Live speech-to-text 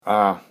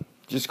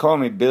Just call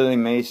me Billy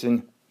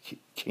Mason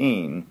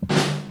Keene.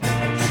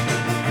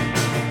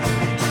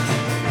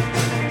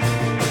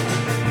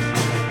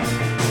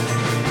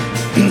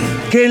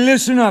 Okay,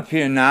 listen up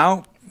here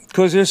now,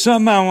 because there's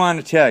something I want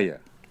to tell you.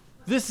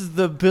 This is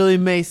the Billy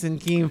Mason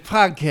Keene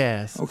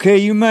podcast. Okay,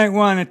 you might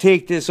want to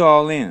take this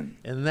all in.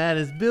 And that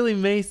is Billy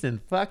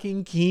Mason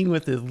fucking Keene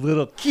with his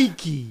little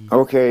kiki.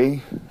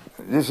 Okay,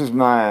 this is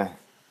my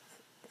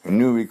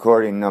new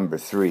recording number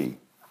 3.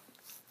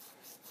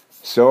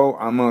 So,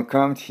 I'm going to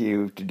come to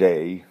you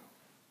today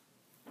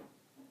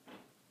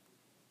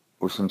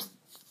with some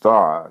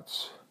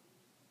thoughts.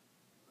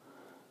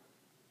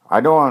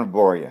 I don't want to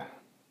bore you.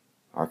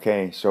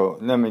 Okay, so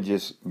let me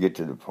just get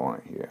to the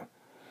point here.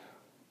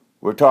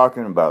 We're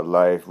talking about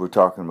life. We're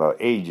talking about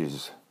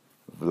ages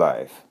of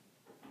life.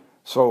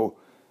 So,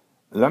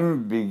 let me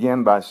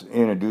begin by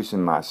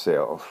introducing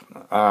myself.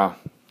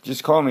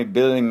 Just call me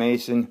Billy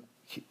Mason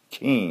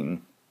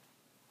Keene.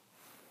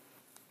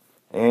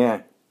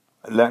 And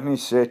let me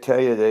tell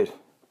you that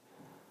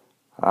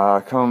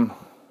I come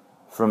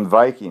from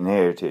Viking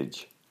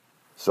heritage.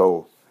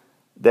 So,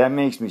 that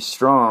makes me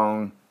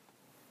strong.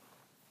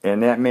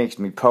 And that makes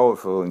me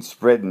powerful in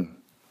spreading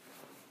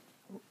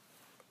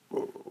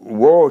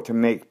war to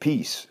make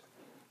peace.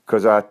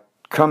 Because I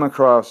come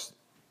across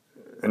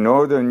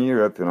Northern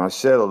Europe and I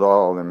settled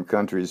all them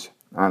countries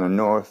on the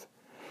north.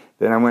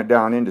 Then I went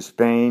down into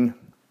Spain.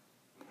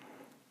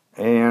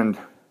 And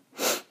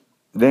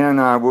then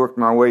I worked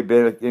my way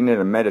back into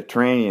the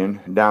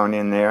Mediterranean down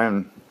in there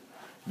and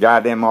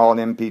got all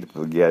them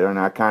people together. And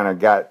I kind of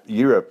got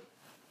Europe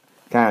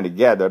kind of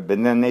together.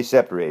 But then they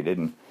separated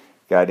and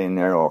got in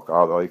there,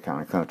 all those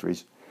kind of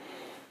countries.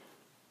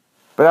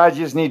 But I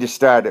just need to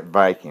start at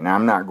Viking.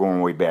 I'm not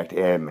going way back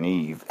to Adam and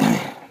Eve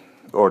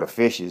or the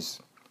fishes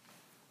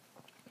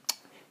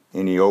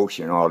in the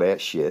ocean, all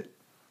that shit.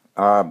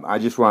 I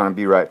just want to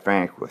be right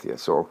frank with you.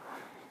 So,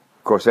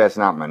 of course, that's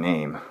not my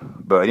name.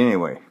 But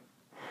anyway,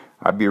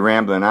 I'll be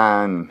rambling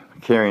on,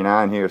 carrying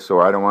on here,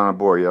 so I don't want to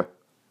bore you.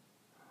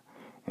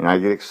 And I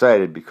get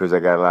excited because I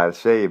got a lot to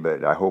say,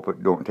 but I hope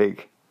it don't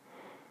take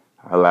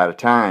a lot of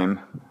time.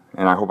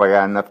 And I hope I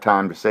got enough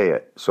time to say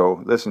it.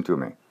 So listen to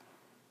me.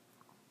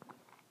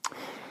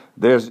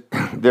 There's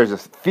a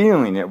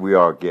feeling that we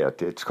all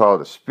get. It's called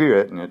a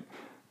spirit, and it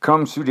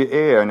comes through the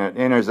air and it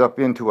enters up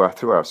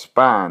through our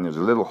spine. There's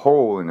a little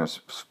hole in the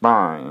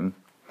spine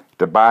at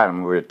the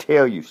bottom where the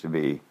tail used to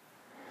be,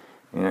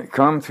 and it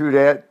comes through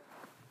that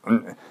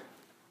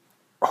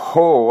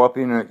hole up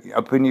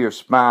into your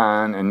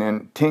spine, and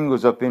then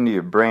tingles up into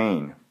your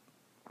brain.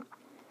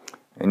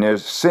 And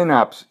there's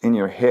synapses in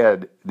your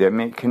head that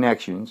make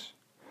connections,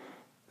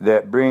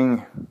 that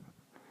bring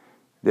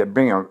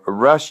a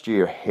rush to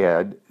your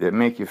head, that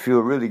make you feel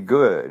really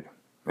good.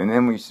 And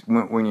then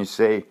when you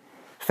say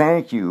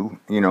thank you,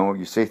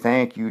 you say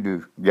thank you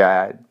to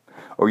God,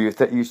 or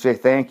you say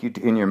thank you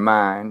in your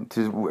mind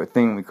to a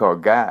thing we call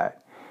God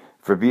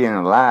for being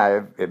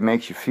alive. It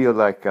makes you feel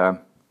like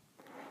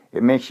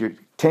it makes you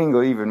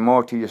tingle even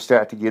more till you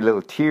start to get a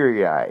little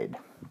teary-eyed,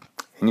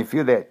 and you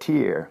feel that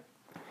tear.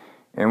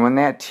 And when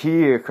that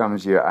tear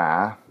comes to your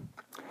eye,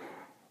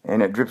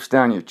 and it drips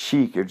down your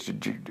cheek,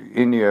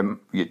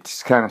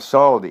 it's kind of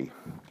salty.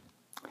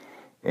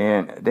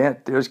 And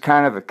there's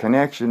kind of a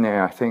connection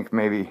there. I think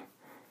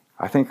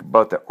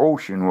about the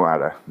ocean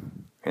water,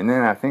 and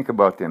then I think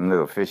about them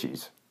little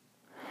fishies.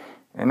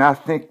 And I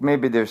think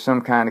maybe there's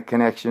some kind of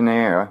connection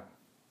there.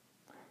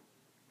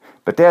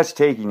 But that's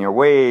taking you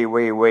way,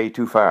 way, way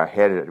too far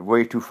ahead,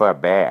 way too far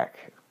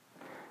back.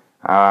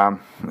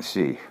 Let's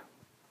see.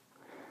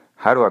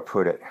 How do I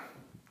put it?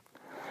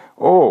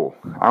 Oh,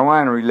 I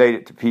want to relate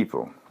it to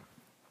people.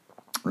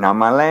 Now,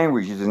 my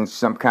language is in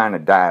some kind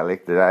of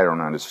dialect that I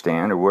don't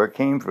understand or where it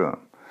came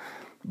from.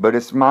 But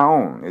it's my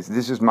own.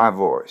 This is my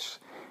voice.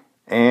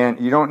 And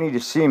you don't need to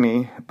see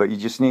me, but you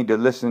just need to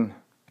listen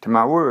to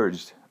my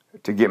words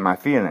to get my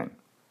feeling.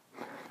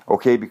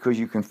 Okay, because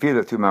you can feel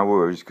it through my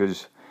words,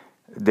 because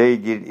they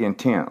get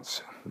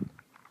intense.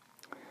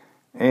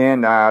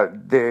 And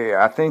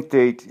I think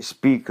they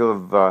speak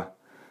of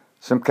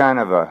some kind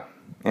of a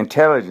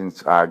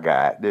intelligence I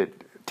got that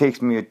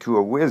takes me to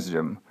a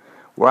wisdom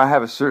where I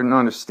have a certain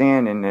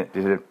understanding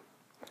that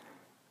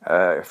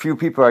a few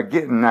people are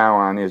getting now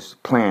on this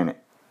planet.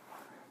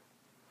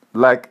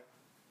 Like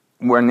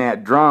when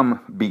that drum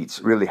beats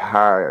really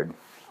hard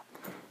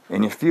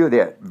and you feel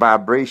that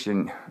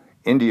vibration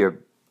into your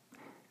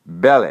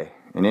belly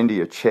and into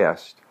your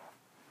chest,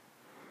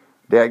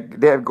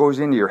 that goes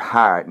into your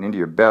heart and into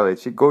your belly.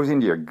 It goes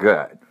into your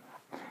gut.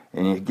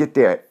 And you get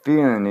that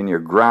feeling and you're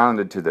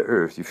grounded to the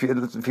earth. It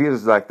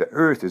feels like the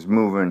earth is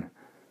moving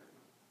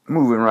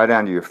right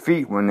onto your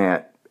feet when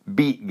that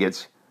beat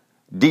gets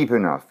deep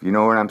enough. You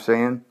know what I'm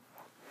saying?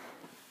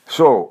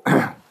 So,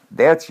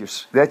 that's your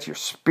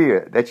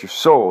spirit, that's your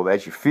soul,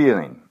 that's your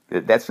feeling.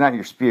 That's not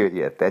your spirit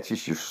yet, that's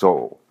just your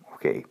soul.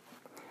 Okay?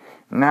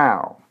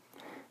 Now,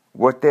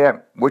 what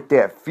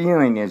that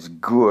feeling is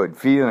good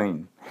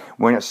feeling.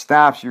 When it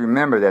stops, you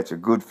remember that's a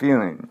good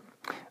feeling.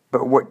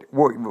 But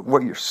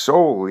what your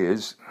soul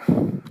is,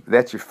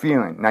 that's your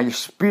feeling. Now your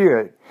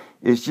spirit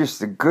is just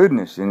the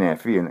goodness in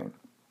that feeling.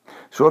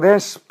 So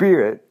that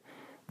spirit,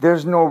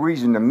 there's no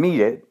reason to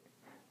meet it,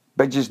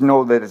 but just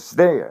know that it's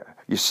there.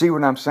 You see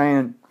what I'm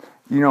saying?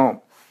 You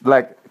know,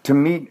 like to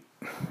meet,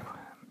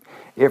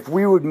 if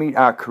we would meet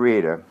our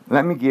Creator,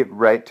 let me get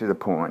right to the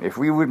point. If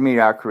we would meet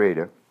our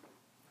Creator,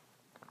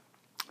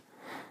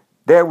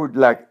 there would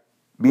like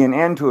be an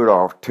end to it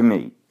all to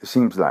me, it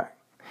seems like.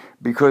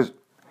 Because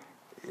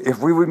if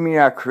we would meet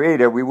our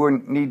Creator, we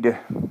wouldn't need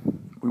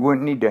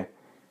to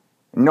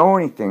know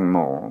anything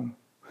more.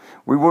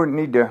 We wouldn't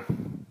need to,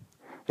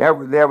 that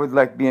would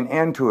like be an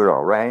end to it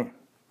all, right?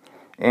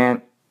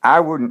 And I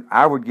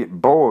would get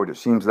bored, it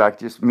seems like,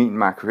 just meeting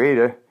my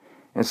Creator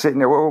and sitting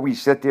there. What would we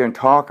sit there and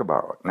talk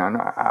about?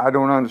 Now, I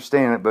don't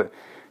understand it, but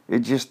it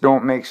just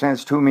don't make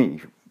sense to me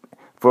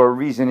for a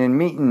reason in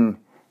meeting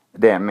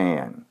that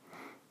man.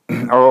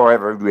 Or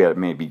whatever, it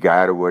may be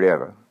God or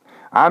whatever.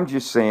 I'm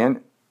just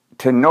saying,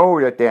 to know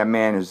that that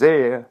man is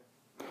there,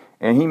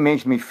 and he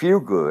makes me feel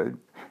good,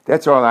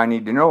 that's all I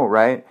need to know,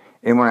 right?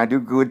 And when I do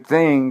good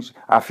things,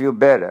 I feel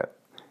better.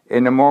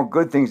 And the more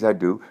good things I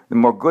do, the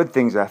more good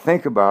things I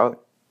think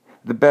about,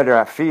 the better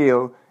I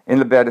feel, and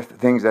the better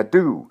things I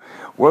do.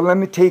 Well, let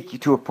me take you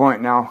to a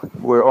point now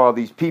where all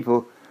these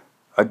people,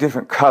 a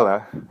different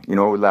color, you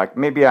know, like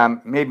maybe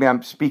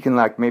I'm speaking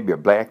like maybe a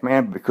black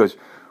man because,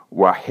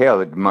 well, hell,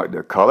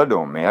 the color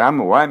don't matter. I'm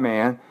a white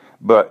man,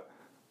 but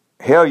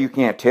hell, you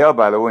can't tell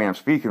by the way I'm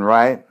speaking,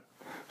 right?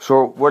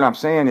 So what I'm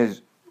saying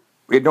is,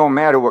 it don't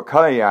matter what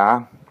color you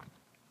are,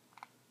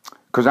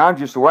 because I'm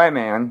just a white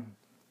man,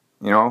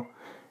 you know,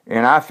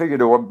 and I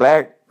figured a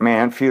black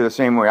man feel the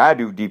same way I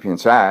do deep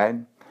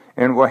inside,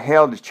 and well,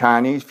 hell, the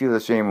Chinese feel the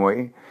same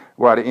way,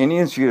 while the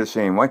Indians feel the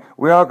same way.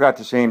 We all got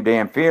the same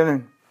damn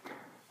feeling.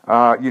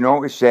 You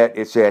know, it's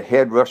that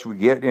head rush we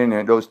get,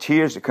 and those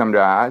tears that come to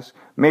our eyes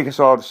make us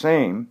all the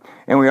same,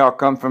 and we all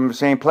come from the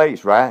same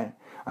place, right?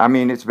 I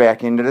mean, it's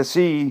back into the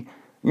sea,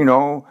 you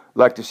know,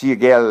 like the Sea of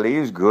Galilee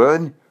is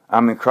good.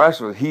 I mean,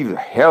 Christ he was a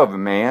hell of a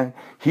man.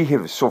 He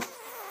was so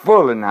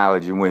full of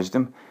knowledge and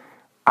wisdom.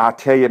 I'll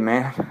tell you,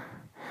 man,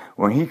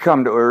 when he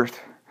come to earth,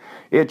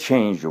 it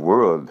changed the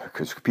world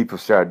because people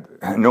started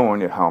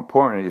knowing how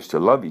important it is to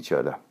love each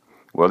other.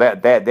 Well,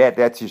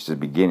 that's just the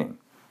beginning.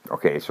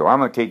 Okay, so I'm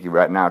going to take you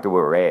right now to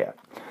where we're at.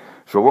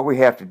 So what we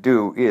have to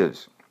do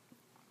is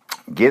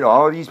get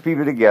all of these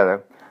people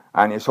together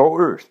on this whole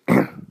earth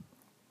and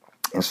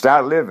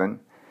start living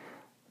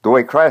the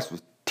way Christ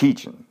was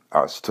teaching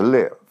us to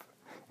live.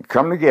 And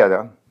come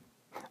together.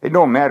 It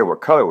don't matter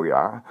what color we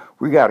are.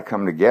 We got to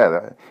come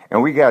together,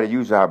 and we got to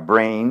use our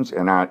brains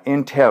and our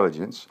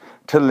intelligence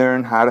to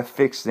learn how to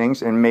fix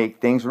things and make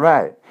things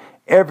right.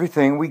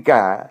 Everything we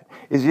got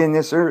is in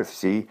this earth,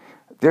 see?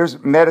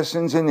 There's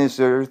medicines in this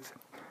earth.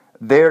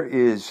 There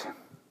is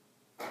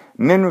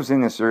minerals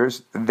in this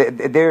earth.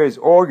 There is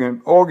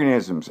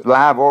organisms,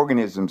 live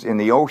organisms in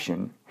the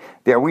ocean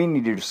that we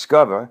need to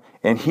discover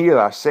and heal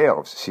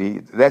ourselves. See,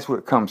 that's what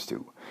it comes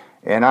to.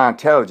 And our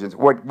intelligence,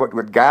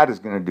 what God is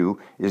going to do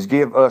is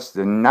give us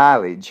the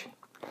knowledge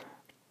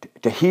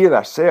to heal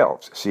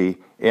ourselves. See,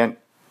 and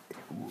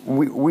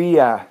we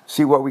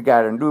see what we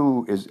got to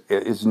do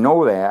is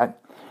know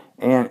that,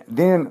 and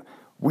then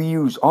we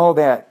use all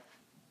that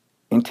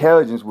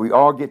intelligence. We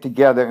all get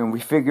together and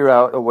we figure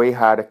out a way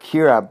how to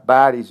cure our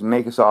bodies and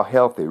make us all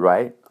healthy,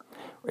 right?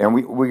 And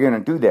we're going to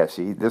do that.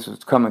 See, this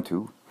is coming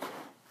to.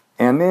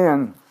 And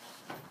then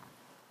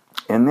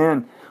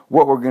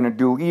what we're going to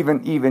do,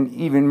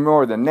 even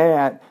more than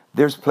that,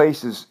 there's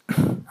places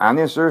on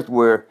this earth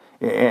where,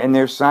 and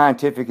there's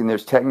scientific and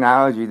there's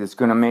technology that's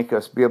going to make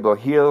us be able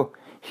to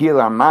heal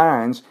our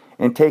minds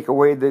and take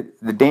away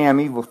the damn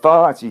evil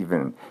thoughts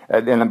even.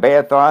 And the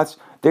bad thoughts,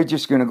 they're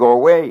just going to go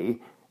away.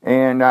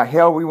 And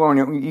hell, we won't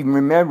even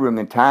remember them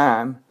in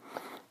time.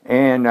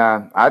 And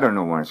I don't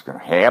know when it's going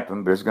to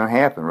happen, but it's going to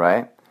happen,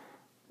 right?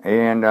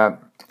 And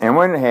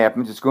when it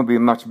happens, it's going to be a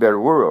much better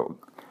world.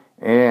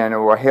 And,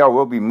 well, hell,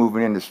 we'll be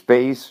moving into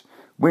space.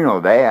 We know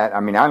that.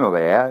 I mean, I know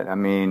that. I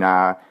mean,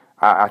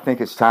 I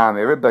think it's time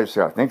everybody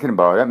start thinking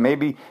about it.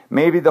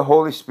 Maybe the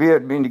Holy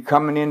Spirit be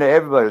coming into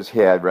everybody's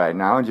head right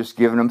now and just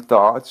giving them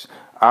thoughts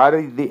out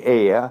of the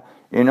air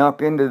and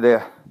up into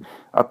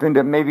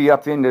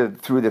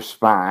through the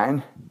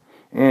spine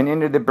and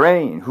into the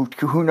brain.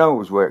 Who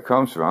knows where it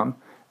comes from?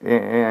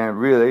 And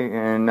really,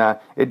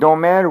 it don't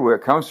matter where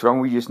it comes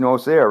from. We just know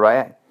it's there,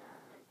 right?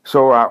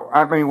 So,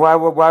 I mean, why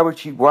would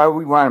we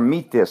want to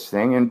meet this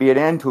thing and be an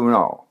end to it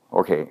all?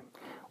 Okay,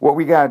 what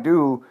we got to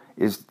do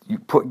is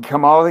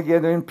come all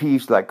together in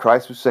peace, like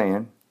Christ was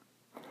saying,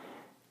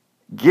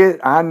 get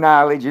our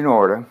knowledge in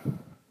order,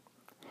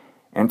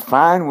 and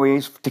find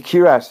ways to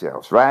cure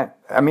ourselves, right?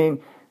 I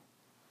mean,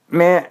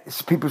 man,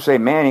 people say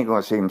man ain't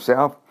going to save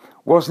himself.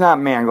 Well, it's not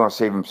man going to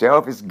save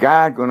himself. It's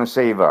God going to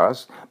save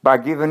us by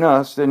giving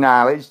us the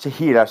knowledge to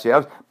heal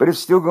ourselves. But it's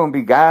still going to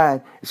be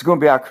God. It's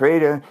going to be our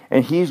Creator,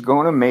 and He's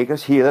going to make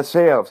us heal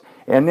ourselves.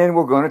 And then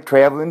we're going to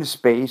travel into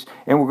space,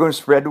 and we're going to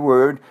spread the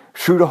word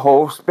through the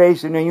whole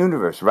space in the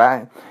universe,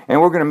 right? And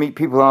we're going to meet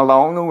people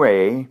along the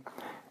way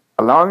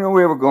along the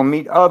way, we're going to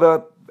meet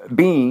other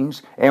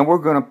beings, and we're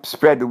going to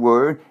spread the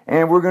word,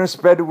 and we're going to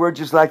spread the word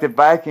just like the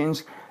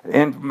Vikings,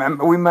 and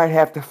we might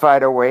have to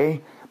fight our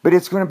way, but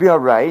it's going to be all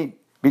right,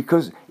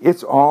 because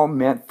it's all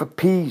meant for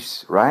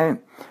peace, right?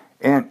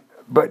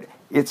 But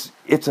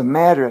it's a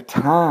matter of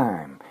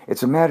time.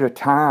 It's a matter of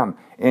time.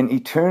 In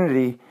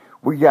eternity,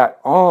 we got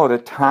all the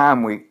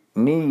time we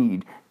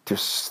need to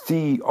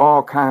see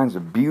all kinds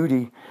of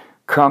beauty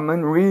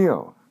coming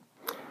real.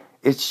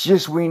 It's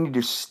just we need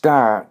to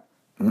start.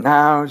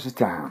 Now's the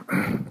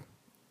time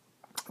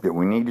that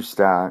we need to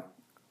start.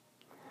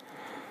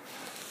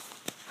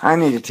 I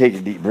need to take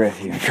a deep breath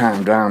here and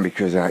calm down,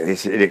 because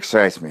it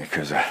excites me,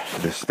 because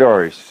the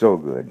story is so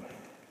good.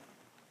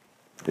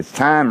 It's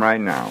time right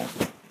now.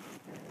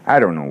 I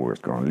don't know where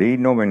it's going to lead.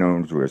 Nobody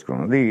knows where it's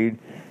going to lead.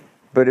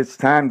 But it's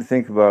time to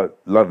think about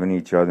loving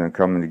each other and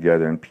coming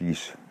together in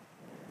peace.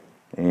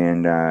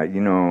 And,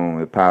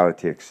 the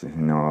politics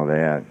and all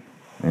that,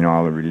 and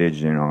all the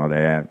religion and all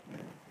that,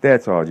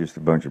 that's all just a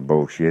bunch of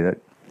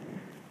bullshit.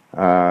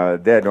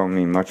 That don't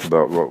mean much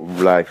about what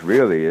life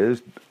really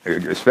is,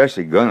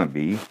 especially gonna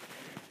be.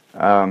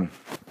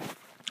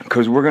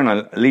 Because we're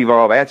gonna leave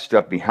all that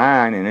stuff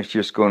behind, and it's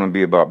just gonna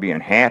be about being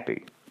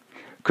happy.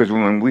 Because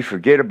when we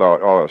forget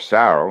about all the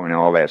sorrow and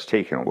all that's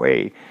taken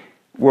away,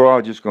 we're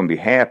all just gonna be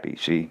happy,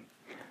 see?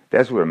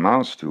 That's what it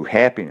amounts to,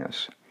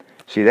 happiness.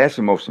 See, that's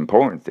the most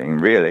important thing,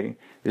 really,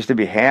 is to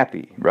be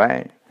happy,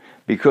 right?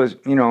 Because,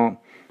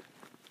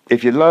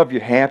 if you love,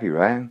 you're happy,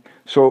 right?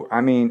 So,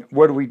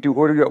 what do we do?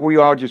 We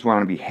all just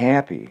want to be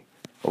happy,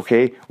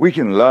 okay? We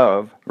can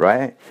love,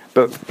 right?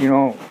 But,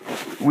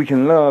 we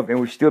can love and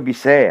we still be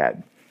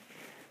sad.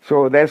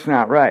 So that's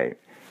not right.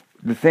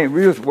 The thing,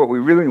 what we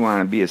really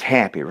want to be is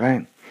happy,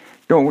 right?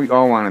 Don't we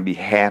all want to be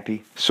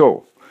happy?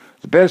 So,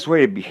 the best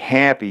way to be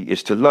happy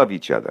is to love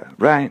each other,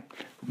 right?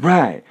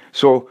 Right.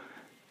 So,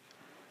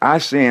 I'm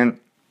saying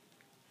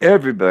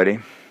everybody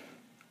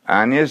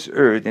on this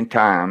earth and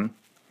time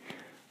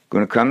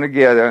going to come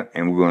together,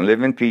 and we're going to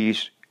live in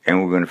peace,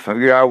 and we're going to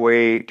figure our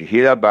way to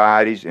heal our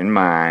bodies and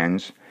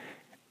minds,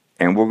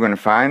 and we're going to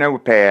find our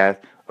path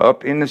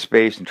up into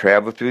space and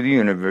travel through the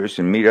universe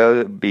and meet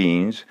other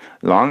beings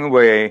along the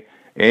way,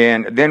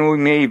 and then we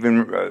may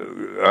even,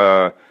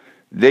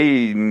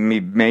 they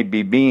may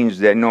be beings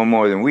that know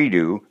more than we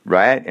do,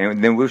 right?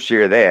 And then we'll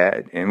share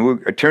that,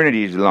 and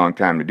eternity is a long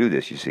time to do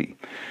this, you see.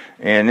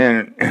 And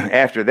then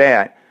after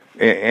that,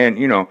 it's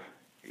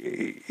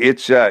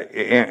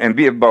and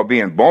be about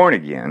being born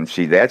again.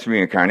 See, that's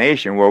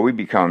reincarnation. Well, we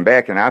be coming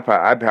back, and I'd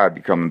probably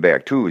be coming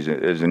back too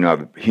as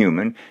another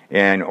human,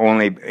 and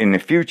only in the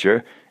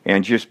future,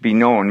 and just be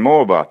knowing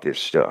more about this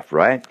stuff,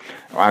 right?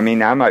 I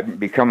might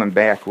be coming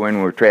back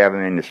when we're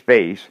traveling into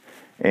space,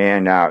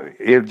 and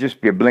it'll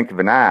just be a blink of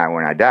an eye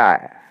when I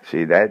die.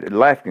 See, that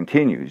life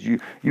continues. You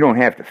don't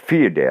have to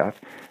fear death.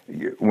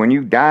 When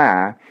you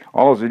die,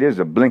 all it is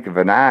a blink of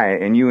an eye,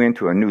 and you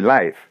into a new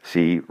life.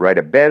 See, right,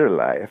 a better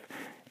life,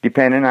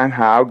 depending on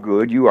how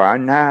good you are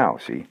now.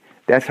 See,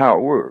 that's how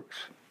it works.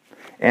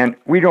 And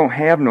we don't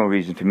have no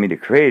reason to me to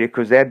create it,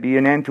 because that'd be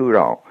an end to it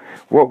all.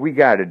 What we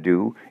got to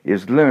do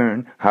is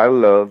learn how to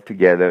love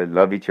together,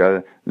 love each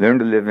other, learn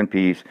to live in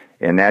peace,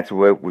 and that's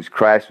what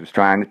Christ was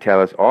trying to tell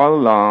us all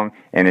along,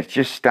 and it's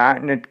just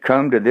starting to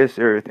come to this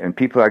earth, and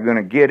people are going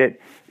to get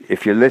it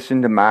if you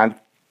listen to my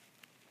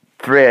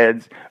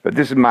threads. But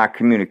this is my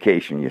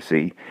communication, you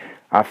see.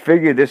 I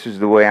figure this is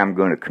the way I'm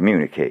going to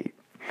communicate.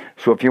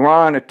 So if you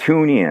want to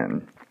tune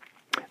in,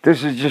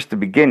 this is just the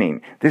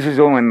beginning. This is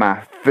only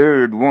my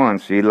third one,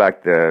 see,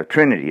 like the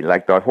Trinity,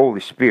 like the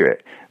Holy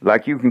Spirit.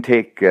 Like you can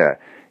take God,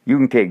 you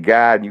can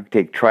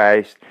take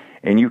Christ,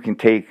 and you can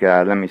take,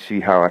 let me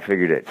see how I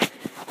figured it.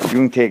 You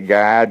can take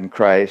God and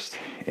Christ,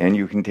 and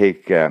you can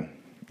take the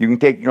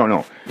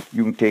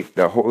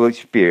Holy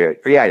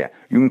Spirit. Yeah.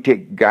 You can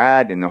take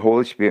God and the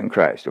Holy Spirit and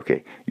Christ,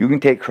 okay. You can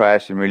take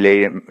Christ and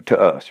relate it to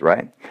us,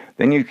 right?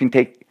 Then you can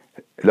take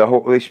the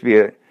Holy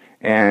Spirit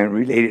and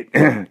relate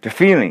it to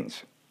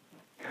feelings.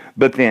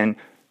 But then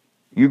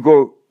you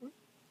go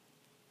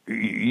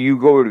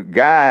to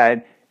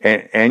God,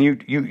 and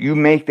you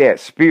make that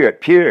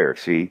spirit pure,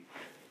 see?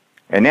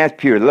 And that's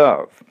pure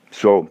love.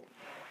 So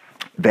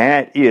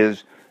that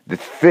is the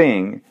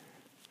thing.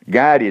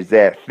 God is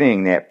that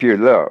thing, that pure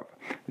love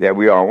that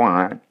we all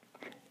want.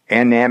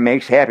 And that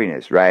makes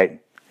happiness,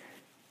 right?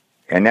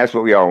 And that's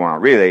what we all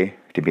want, really,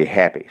 to be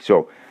happy.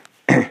 So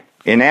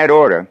in that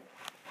order,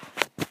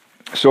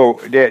 so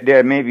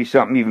there may be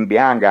something even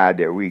beyond God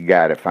that we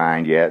got to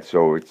find yet.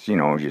 So it's,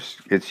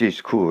 it's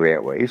just cool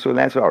that way. So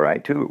that's all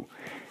right, too.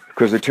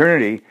 Because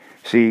eternity,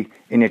 see,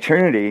 in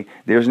eternity,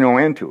 there's no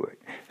end to it.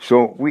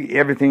 So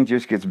everything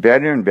just gets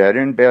better and better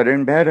and better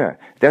and better.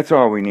 That's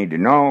all we need to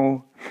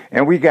know.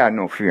 And we got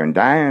no fear in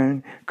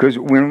dying. Because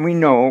when we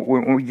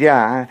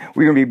die,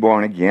 we're going to be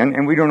born again.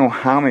 And we don't know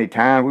how many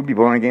times we'll be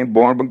born again,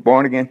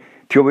 born again,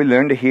 till we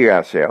learn to hear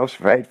ourselves,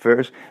 right,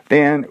 first.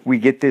 Then we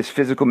get this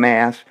physical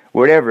mass,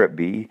 whatever it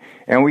be,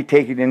 and we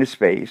take it into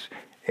space.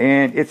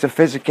 And it's a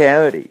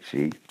physicality,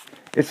 see.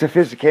 It's a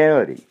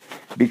physicality.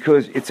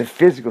 Because it's a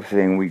physical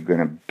thing we're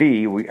going to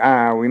be, we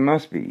are, we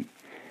must be.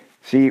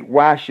 See,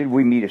 why should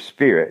we meet a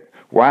spirit?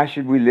 Why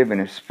should we live in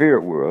a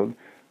spirit world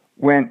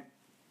when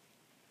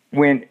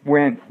that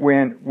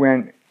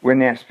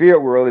spirit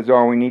world is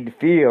all we need to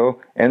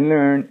feel and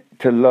learn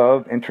to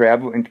love and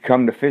travel and to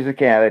come to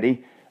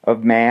physicality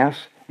of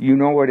mass? You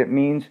know what it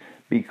means?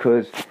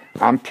 Because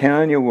I'm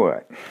telling you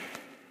what,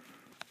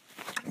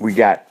 we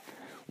got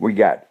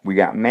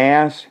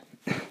mass,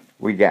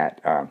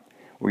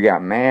 we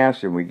got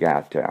mass, and we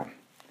got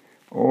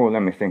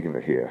let me think of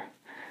it here.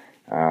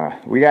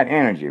 We got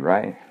energy,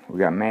 right? We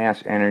got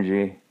mass,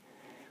 energy.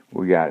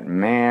 We got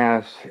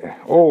mass.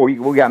 Oh,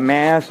 we got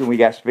mass, and we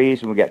got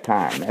space, and we got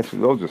time.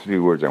 Those are the 3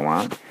 words I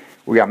want.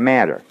 We got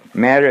matter.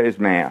 Matter is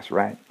mass,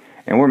 right?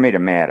 And we're made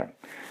of matter.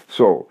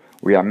 So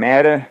we got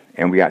matter,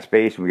 and we got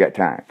space, and we got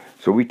time.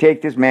 So we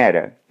take this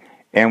matter,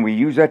 and we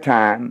use our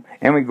time,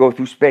 and we go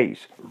through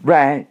space,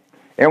 right?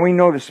 And we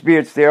know the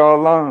spirit's there all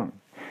along.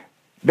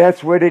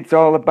 That's what it's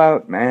all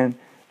about, man.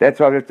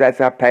 That's our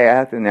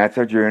path, and that's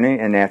our journey,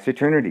 and that's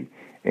eternity.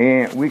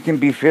 And we can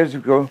be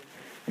physical,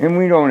 and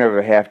we don't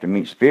ever have to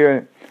meet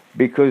spirit,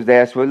 because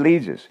that's what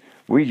leads us.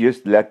 We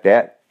just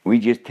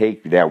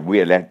take that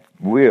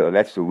will,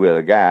 that's the will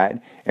of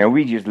God, and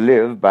we just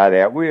live by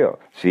that will.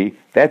 See,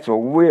 that's a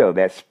will.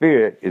 That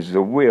spirit is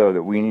the will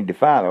that we need to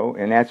follow,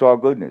 and that's all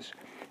goodness.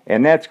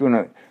 And that's going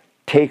to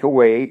take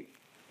away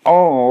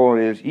all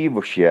this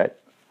evil shit.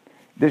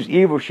 This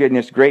evil shit in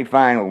this great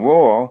final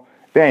war,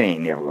 that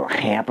ain't never going to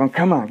happen.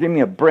 Come on, give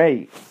me a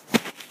break.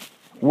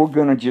 We're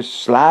going to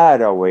just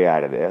slide our way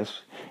out of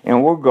this,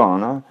 and we're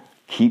going to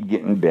keep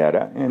getting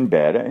better and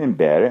better and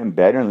better and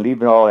better and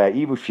leaving all that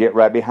evil shit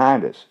right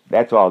behind us.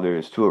 That's all there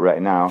is to it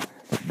right now.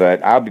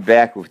 But I'll be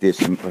back with this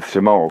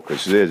some more,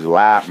 because there's a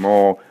lot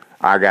more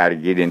I got to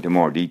get into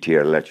more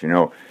detail to let you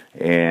know.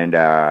 And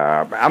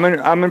I'm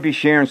gonna be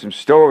sharing some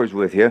stories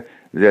with you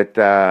that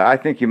I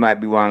think you might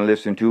be wanting to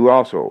listen to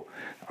also.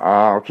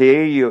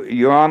 Okay,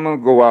 I'm gonna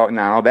go out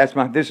now. This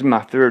is my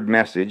 3rd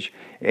message,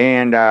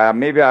 and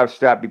maybe I'll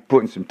start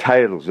putting some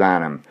titles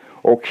on them.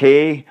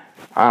 Okay,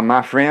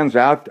 my friends,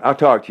 I'll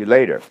talk to you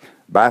later.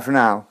 Bye for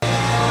now.